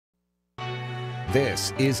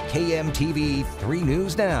This is KMTV 3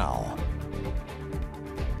 News Now.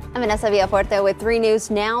 I'm Vanessa Villafuerte with 3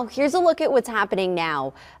 News Now. Here's a look at what's happening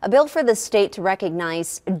now. A bill for the state to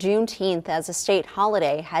recognize Juneteenth as a state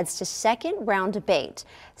holiday heads to second round debate.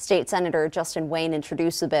 State Senator Justin Wayne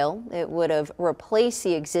introduced the bill. It would have replaced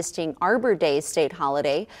the existing Arbor Day state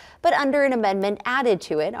holiday, but under an amendment added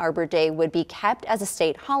to it, Arbor Day would be kept as a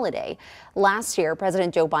state holiday. Last year,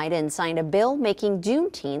 President Joe Biden signed a bill making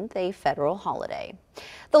Juneteenth a federal holiday.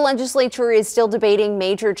 The legislature is still debating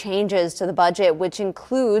major changes to the budget, which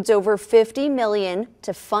includes over $50 million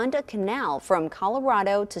to fund a canal from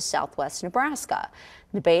Colorado to southwest Nebraska.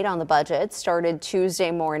 Debate on the budget started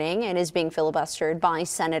Tuesday morning and is being filibustered by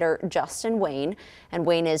Senator Justin Wayne. And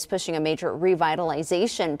Wayne is pushing a major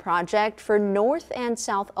revitalization project for North and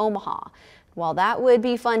South Omaha. While that would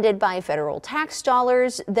be funded by federal tax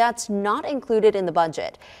dollars, that's not included in the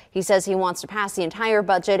budget. He says he wants to pass the entire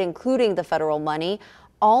budget, including the federal money,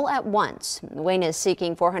 all at once. Wayne is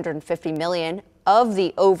seeking $450 million of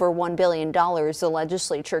the over $1 billion the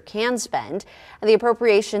legislature can spend, and the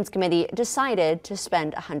Appropriations Committee decided to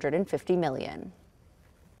spend $150 million.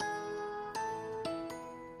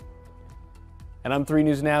 And I'm 3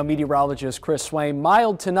 News Now meteorologist Chris Swain.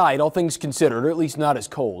 Mild tonight, all things considered, or at least not as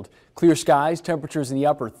cold. Clear skies, temperatures in the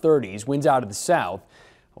upper 30s, winds out of the south.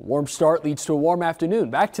 A warm start leads to a warm afternoon.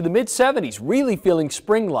 Back to the mid 70s, really feeling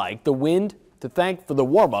spring-like. The wind to thank for the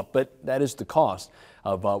warm-up, but that is the cost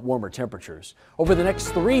of warmer temperatures. Over the next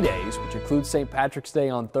 3 days, which includes St. Patrick's Day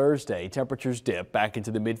on Thursday, temperatures dip back into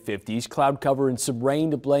the mid 50s. Cloud cover and some rain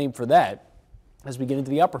to blame for that as we get into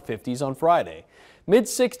the upper 50s on Friday. Mid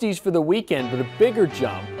 60s for the weekend, but a bigger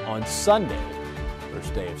jump on Sunday.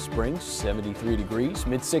 First day of spring, 73 degrees.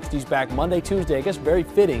 Mid 60s back Monday, Tuesday. I guess very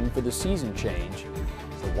fitting for the season change.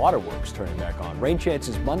 The waterworks turning back on. Rain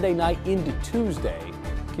chances Monday night into Tuesday.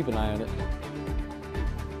 Keep an eye on it.